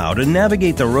know-how to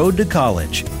navigate the road to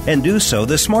college and do so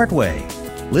the smart way.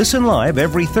 Listen live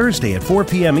every Thursday at 4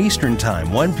 p.m. Eastern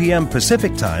Time, 1 p.m.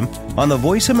 Pacific Time on the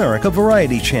Voice America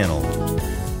Variety Channel.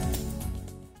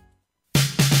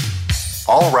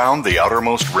 All round the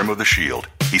outermost rim of the shield,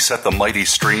 he set the mighty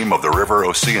stream of the river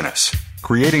Oceanus,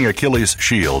 creating Achilles'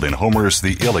 shield in Homer's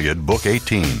The Iliad, Book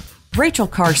 18. Rachel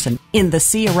Carson in The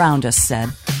Sea Around Us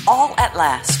said, "All at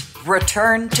last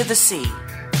return to the sea,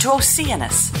 to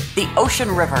Oceanus, the ocean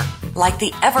river, like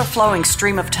the ever-flowing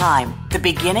stream of time, the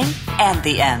beginning and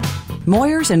the end."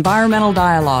 Moyer's Environmental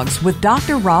Dialogues with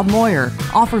Dr. Rob Moyer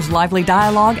offers lively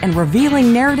dialogue and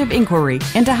revealing narrative inquiry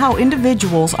into how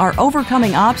individuals are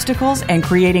overcoming obstacles and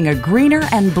creating a greener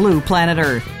and blue planet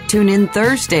Earth. Tune in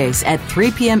Thursdays at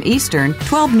 3 p.m. Eastern,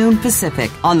 12 noon Pacific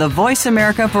on the Voice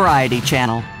America Variety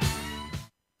Channel.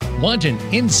 Want an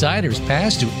insider's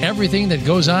pass to everything that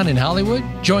goes on in Hollywood?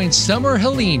 Join Summer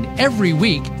Helene every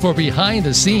week for Behind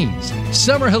the Scenes.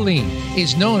 Summer Helene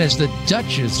is known as the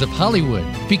Duchess of Hollywood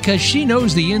because she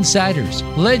knows the insiders,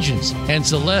 legends, and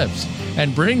celebs,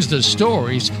 and brings the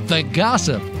stories, the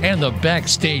gossip, and the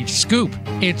backstage scoop.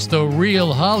 It's the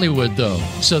real Hollywood, though,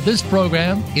 so this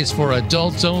program is for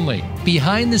adults only.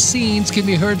 Behind the Scenes can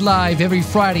be heard live every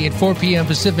Friday at 4 p.m.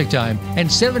 Pacific Time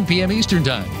and 7 p.m. Eastern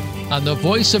Time on the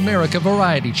Voice America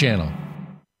Variety Channel.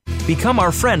 Become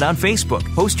our friend on Facebook.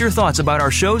 Post your thoughts about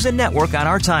our shows and network on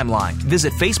our timeline.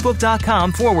 Visit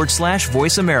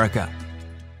Facebook.com/Voice America.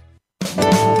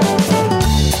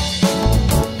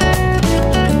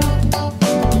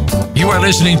 You are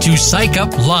listening to Psych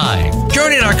Up Live.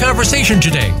 Join in our conversation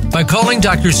today by calling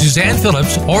Dr. Suzanne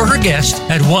Phillips or her guest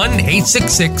at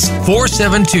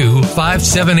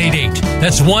 1-866-472-5788.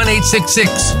 That's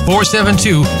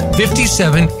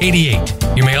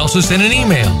 1-866-472-5788. You may also send an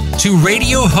email to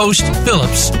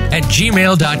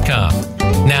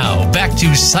radiohostphillips@gmail.com. Now, back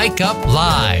to Psych Up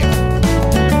Live.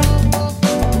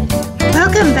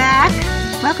 Welcome back.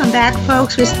 Welcome back,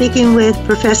 folks. We're speaking with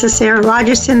Professor Sarah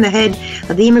Rogerson, the head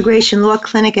of the Immigration Law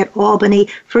Clinic at Albany.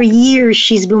 For years,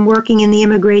 she's been working in the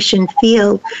immigration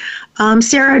field.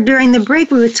 Sarah, during the break,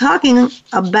 we were talking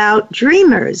about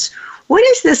dreamers. What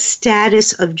is the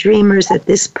status of dreamers at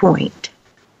this point?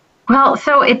 Well,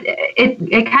 so it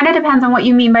kind of depends on what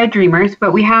you mean by dreamers,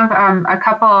 but we have a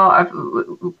couple of,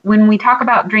 when we talk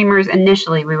about dreamers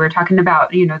initially, we were talking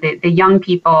about, the young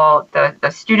people,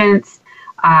 the students,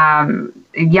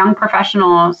 young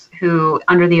professionals who,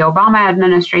 under the Obama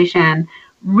administration,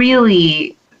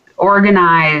 really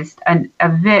organized an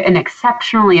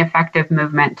exceptionally effective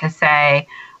movement to say,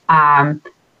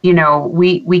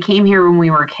 we came here when we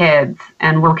were kids,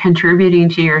 and we're contributing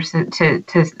to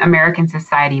American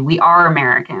society. We are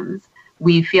Americans.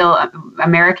 We feel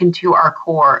American to our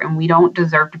core, and we don't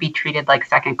deserve to be treated like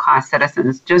second-class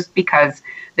citizens just because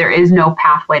there is no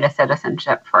pathway to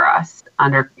citizenship for us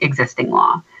under existing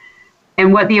law.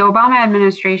 And what the Obama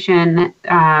administration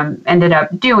ended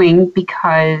up doing,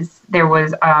 because there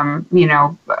was, a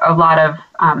lot of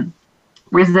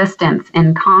resistance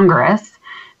in Congress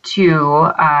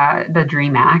to the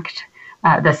DREAM Act,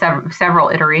 the several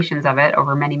iterations of it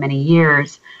over many, many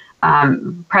years,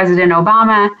 President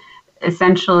Obama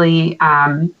essentially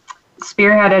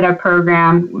spearheaded a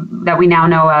program that we now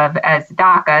know of as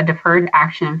DACA, Deferred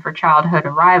Action for Childhood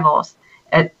Arrivals.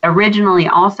 It originally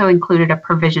also included a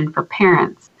provision for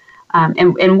parents.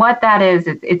 And what that is,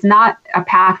 it's not a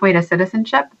pathway to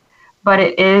citizenship, but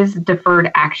it is deferred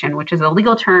action, which is a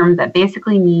legal term that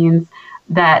basically means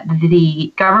that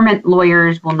the government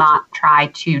lawyers will not try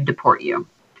to deport you,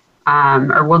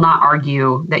 or will not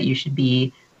argue that you should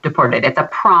be deported. It's a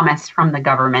promise from the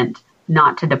government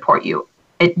not to deport you.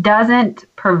 It doesn't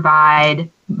provide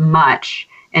much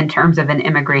in terms of an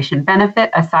immigration benefit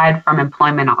aside from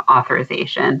employment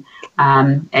authorization,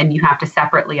 and you have to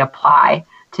separately apply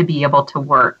to be able to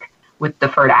work with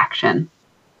deferred action.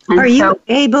 And are you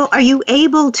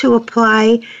able to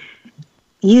apply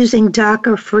using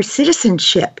DACA for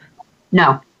citizenship?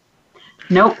 No.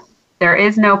 Nope. There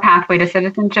is no pathway to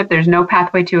citizenship. There's no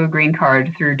pathway to a green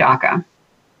card through DACA.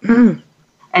 Mm.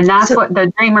 And that's what the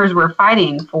Dreamers were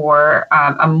fighting for,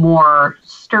 a more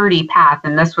sturdy path.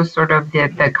 And this was sort of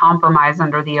the compromise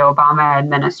under the Obama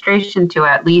administration to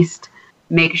at least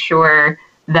make sure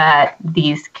that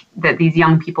these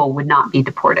young people would not be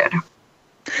deported.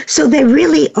 So they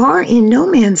really are in no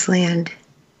man's land.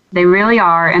 They really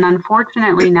are. And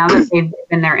unfortunately, now that they've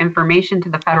given their information to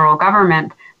the federal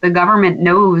government, the government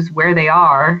knows where they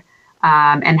are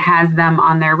and has them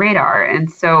on their radar. And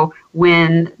so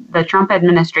when the Trump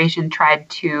administration tried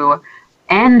to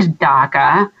end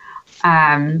DACA,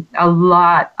 a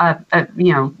lot of,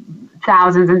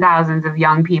 thousands and thousands of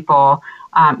young people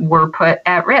were put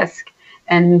at risk.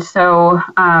 And so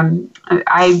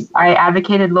I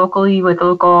advocated locally with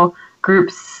local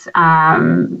groups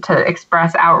to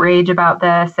express outrage about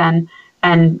this,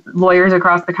 and lawyers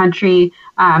across the country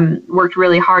worked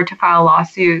really hard to file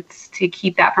lawsuits to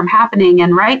keep that from happening.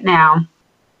 And right now,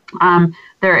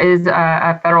 there is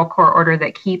a federal court order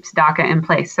that keeps DACA in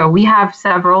place. So we have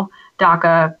several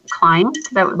DACA clients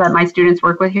that my students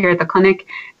work with here at the clinic,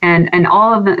 and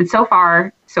all of them, and so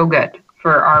far, so good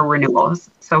for our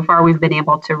renewals. So far, we've been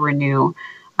able to renew,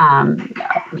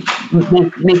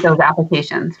 make those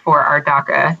applications for our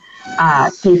DACA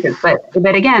cases.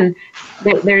 But again,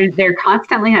 they're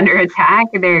constantly under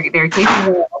attack. Their cases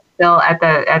are still at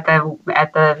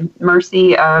the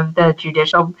mercy of the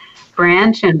judicial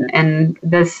branch, and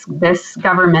this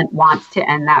government wants to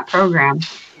end that program.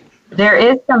 There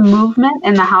is some movement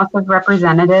in the House of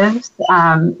Representatives,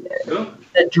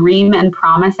 the Dream and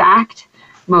Promise Act.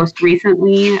 Most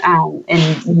recently,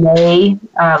 in May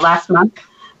last month,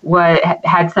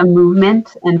 had some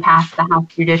movement and passed the House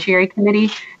Judiciary Committee.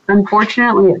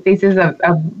 Unfortunately, it faces a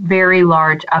very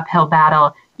large uphill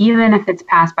battle. Even if it's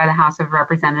passed by the House of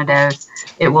Representatives,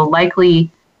 it will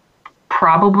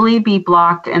probably be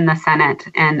blocked in the Senate.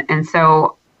 And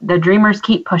so the Dreamers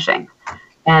keep pushing.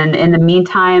 And in the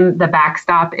meantime, the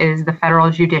backstop is the federal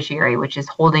judiciary, which is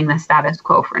holding the status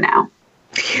quo for now.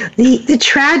 The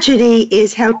tragedy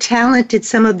is how talented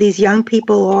some of these young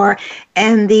people are,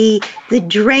 and the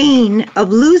drain of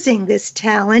losing this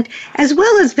talent, as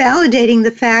well as validating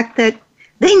the fact that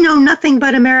they know nothing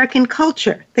but American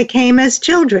culture. They came as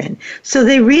children, so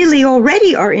they really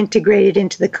already are integrated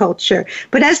into the culture.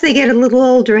 But as they get a little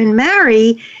older and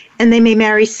marry, and they may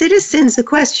marry citizens, the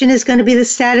question is going to be the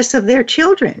status of their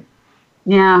children.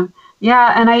 Yeah.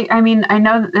 Yeah, and I mean, I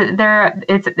know that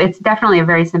it's definitely a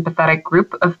very sympathetic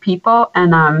group of people,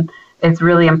 and it's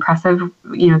really impressive,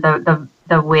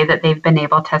 the way that they've been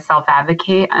able to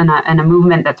self-advocate and a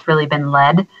movement that's really been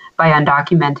led by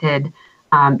undocumented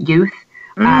youth.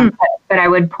 But I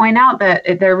would point out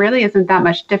that there really isn't that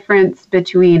much difference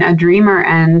between a dreamer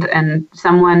and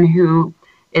someone who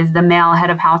is the male head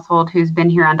of household who's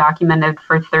been here undocumented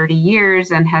for 30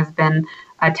 years and has been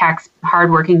a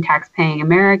hardworking, tax-paying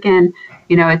American.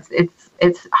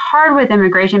 It's hard with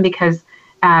immigration because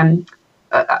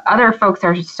other folks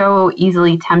are so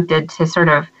easily tempted to sort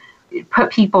of put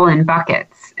people in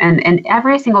buckets. And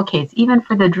every single case, even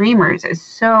for the dreamers, is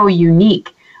so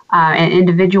unique and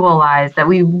individualized that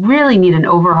we really need an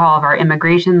overhaul of our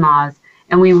immigration laws.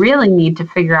 And we really need to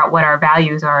figure out what our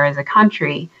values are as a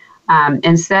country.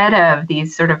 Instead of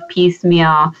these sort of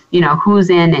piecemeal,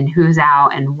 who's in and who's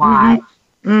out and why.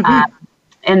 Mm-hmm.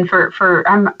 And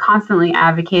I'm constantly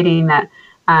advocating that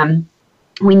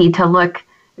we need to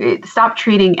stop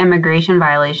treating immigration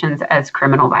violations as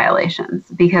criminal violations,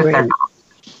 because they're not.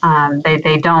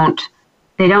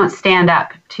 They don't stand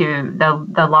up to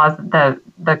the laws, the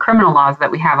criminal laws that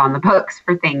we have on the books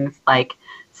for things like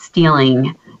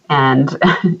stealing and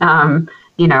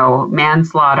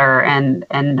manslaughter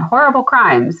and horrible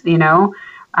crimes.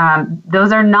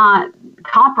 Those are not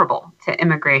comparable to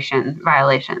immigration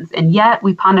violations, and yet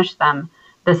we punish them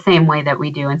the same way that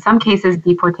we do. In some cases,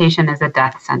 deportation is a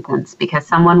death sentence because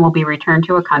someone will be returned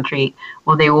to a country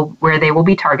where they will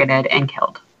be targeted and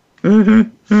killed.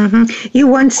 Mm-hmm. Mm-hmm. You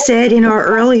once said in our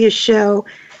earlier show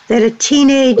that a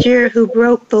teenager who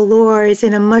broke the law is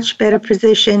in a much better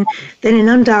position than an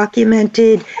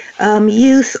undocumented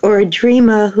youth or a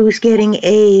dreamer who's getting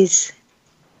A's.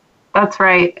 That's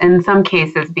right. In some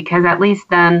cases, because at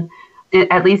least in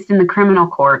the criminal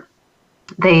court,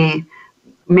 they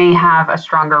may have a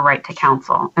stronger right to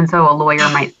counsel. And so a lawyer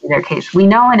might see their case. We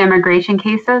know in immigration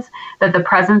cases that the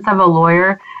presence of a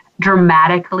lawyer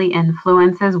dramatically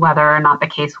influences whether or not the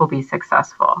case will be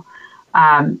successful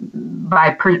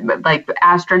by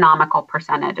astronomical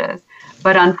percentages.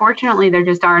 But unfortunately, there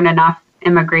just aren't enough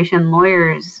immigration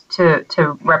lawyers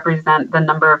to represent the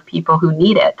number of people who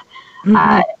need it.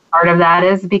 Mm-hmm. Part of that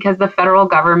is because the federal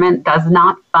government does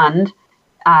not fund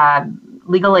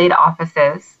legal aid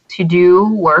offices to do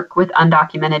work with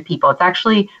undocumented people. It's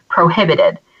actually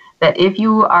prohibited that if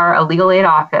you are a legal aid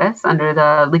office under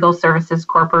the Legal Services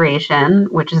Corporation,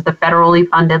 which is the federally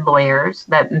funded lawyers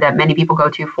that many people go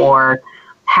to for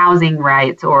housing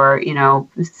rights or,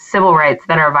 civil rights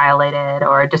that are violated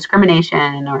or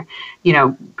discrimination or,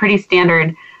 pretty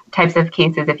standard types of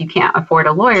cases. If you can't afford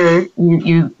a lawyer,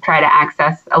 you try to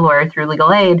access a lawyer through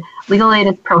legal aid. Legal aid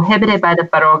is prohibited by the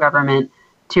federal government.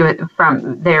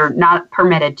 They're not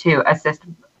permitted to assist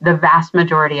the vast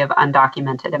majority of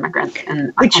undocumented immigrants.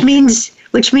 Which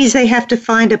means they have to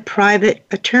find a private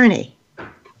attorney.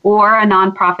 Or a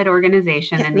nonprofit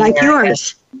organization. Yeah, like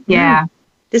yours. Yeah.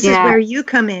 This is where you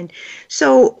come in.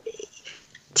 So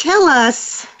tell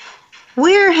us,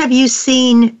 where have you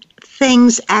seen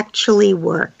things actually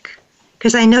work?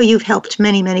 Because I know you've helped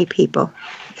many, many people.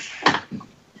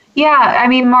 Yeah, I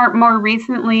mean, more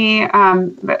recently,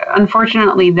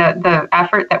 unfortunately, the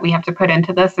effort that we have to put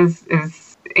into this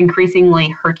is increasingly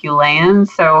Herculean.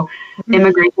 So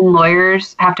immigration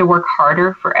lawyers have to work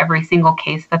harder for every single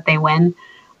case that they win.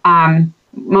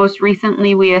 Most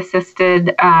recently, we assisted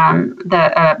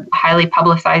the highly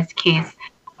publicized case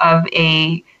of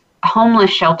a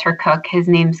homeless shelter cook. His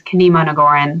name's Kanima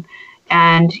Nagoran,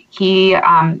 and he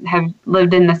have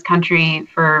lived in this country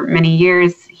for many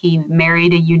years. He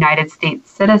married a United States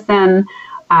citizen,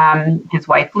 his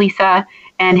wife Lisa,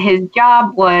 and his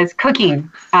job was cooking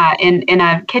in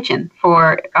a kitchen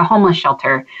for a homeless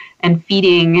shelter and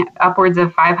feeding upwards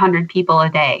of 500 people a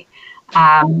day.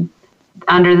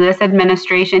 Under this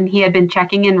administration, he had been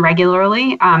checking in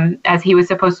regularly, as he was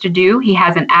supposed to do. He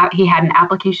had an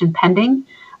application pending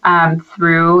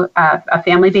through a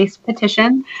family-based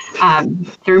petition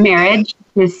through marriage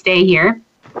to stay here,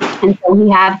 and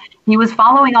so he was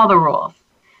following all the rules.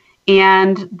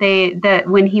 And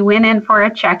when he went in for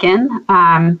a check-in,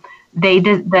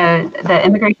 the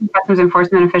Immigration Customs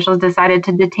Enforcement officials decided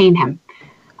to detain him.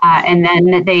 And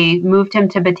then they moved him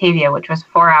to Batavia, which was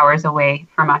 4 hours away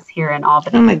from us here in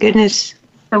Albany. Oh, my goodness.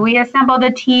 So we assembled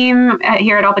a team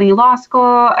here at Albany Law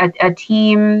School, a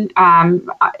team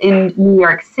in New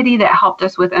York City that helped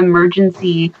us with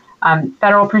emergency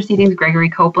federal proceedings, Gregory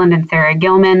Copeland and Sarah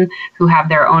Gilman, who have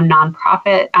their own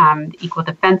nonprofit, Equal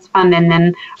Defense Fund. And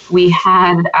then we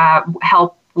had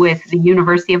help with the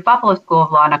University of Buffalo School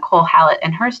of Law, Nicole Hallett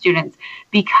and her students.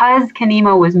 Because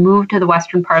Kenemo was moved to the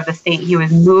western part of the state, he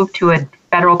was moved to a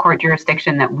federal court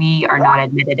jurisdiction that we are not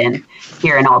admitted in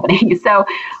here in Albany. So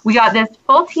we got this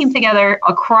full team together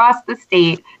across the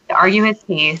state to argue his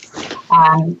case.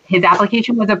 His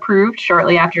application was approved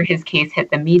shortly after his case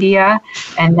hit the media,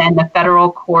 and then the federal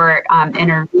court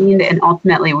intervened, and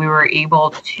ultimately we were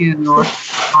able to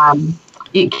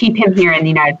keep him here in the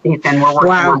United States, and we're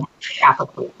working on the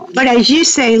application. But as you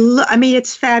say,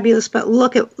 it's fabulous. But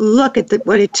look at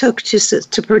what it took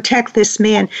to protect this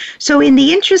man. So, in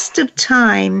the interest of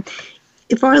time,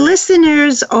 if our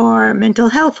listeners are mental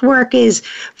health workers,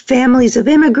 families of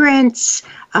immigrants,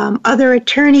 other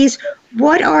attorneys,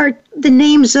 what are the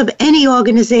names of any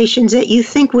organizations that you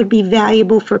think would be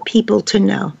valuable for people to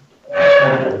know?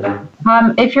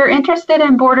 If you're interested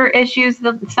in border issues,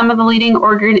 some of the leading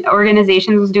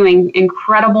organizations doing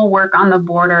incredible work on the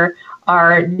border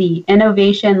are the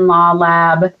Innovation Law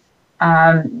Lab.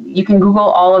 You can Google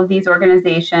all of these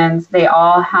organizations. They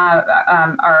all have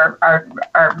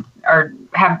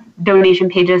have donation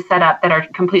pages set up that are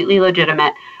completely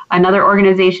legitimate. Another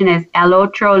organization is El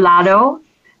Otro Lado,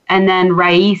 and then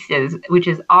Raices, which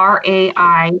is RAICES.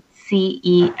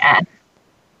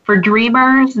 For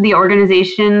Dreamers, the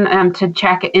organization to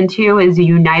check into is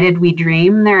United We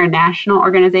Dream. They're a national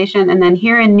organization. And then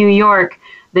here in New York,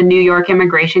 the New York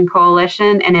Immigration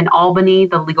Coalition, and in Albany,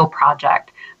 the Legal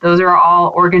Project. Those are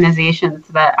all organizations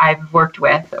that I've worked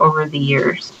with over the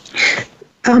years.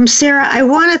 Sarah, I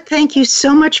want to thank you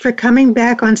so much for coming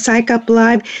back on Psych Up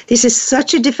Live. This is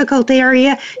such a difficult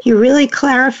area. You really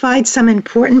clarified some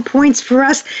important points for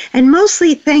us. And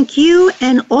mostly thank you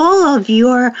and all of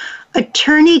your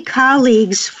attorney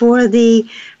colleagues for the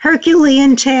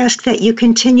Herculean task that you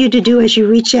continue to do as you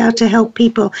reach out to help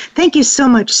people. Thank you so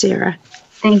much, Sarah.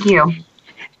 Thank you.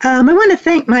 I want to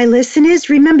thank my listeners.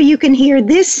 Remember, you can hear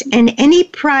this and any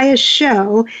prior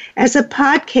show as a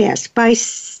podcast by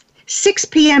 6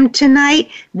 p.m.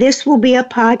 tonight. This will be a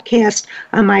podcast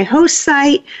on my host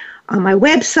site, on my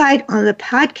website, on the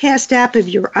podcast app of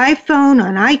your iPhone,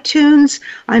 on iTunes,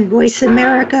 on Voice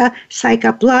America, Psych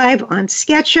Up Live, on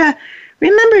Sketcha.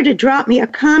 Remember to drop me a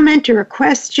comment or a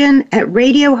question at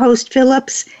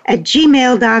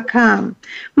radiohostphillips@gmail.com.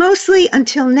 Mostly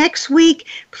until next week,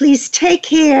 please take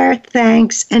care,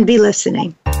 thanks, and be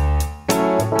listening.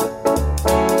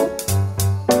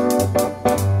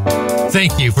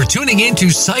 Thank you for tuning in to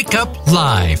Psych Up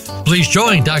Live. Please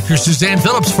join Dr. Suzanne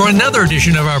Phillips for another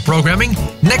edition of our programming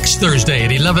next Thursday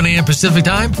at 11 a.m. Pacific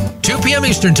Time, 2 p.m.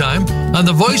 Eastern Time on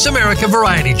the Voice America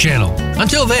Variety Channel.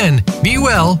 Until then, be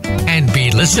well and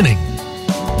be listening.